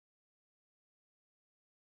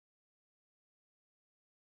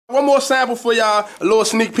One more sample for y'all, a little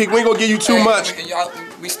sneak peek. We ain't gonna give you too much.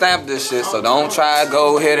 We stamped this shit, so don't try to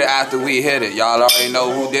go hit it after we hit it. Y'all already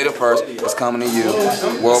know who did it first. It's coming to you.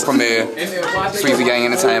 World premiere. XIB Gang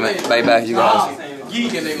Entertainment. Lay back, you guys.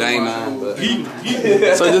 That ain't mine, but.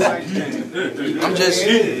 So I'm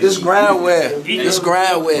just grind with. Just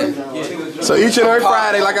grind with. So each and every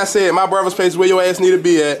Friday, like I said, my brother's place is where your ass need to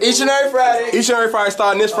be at. Each and every Friday. Each and every Friday,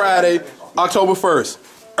 starting this Friday, October 1st.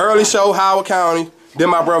 Early show, Howard County. Then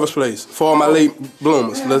my brother's place for all my late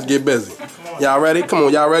bloomers. Let's get busy. Y'all ready? Come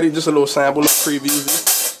on, y'all ready? Just a little sample, little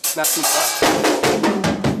preview. Not too much.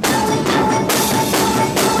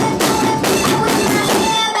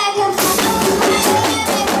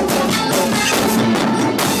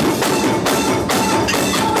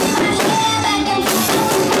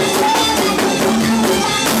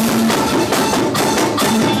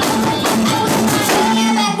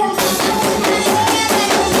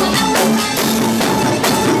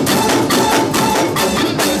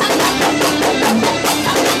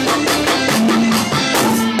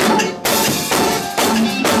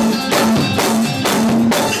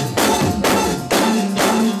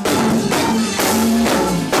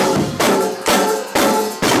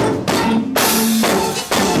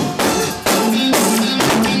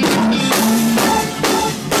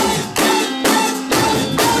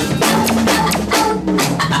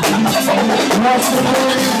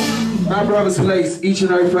 My brother's place each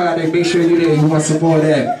and every Friday. Make sure you're there. You want some more of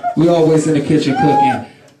that. We always in the kitchen cooking.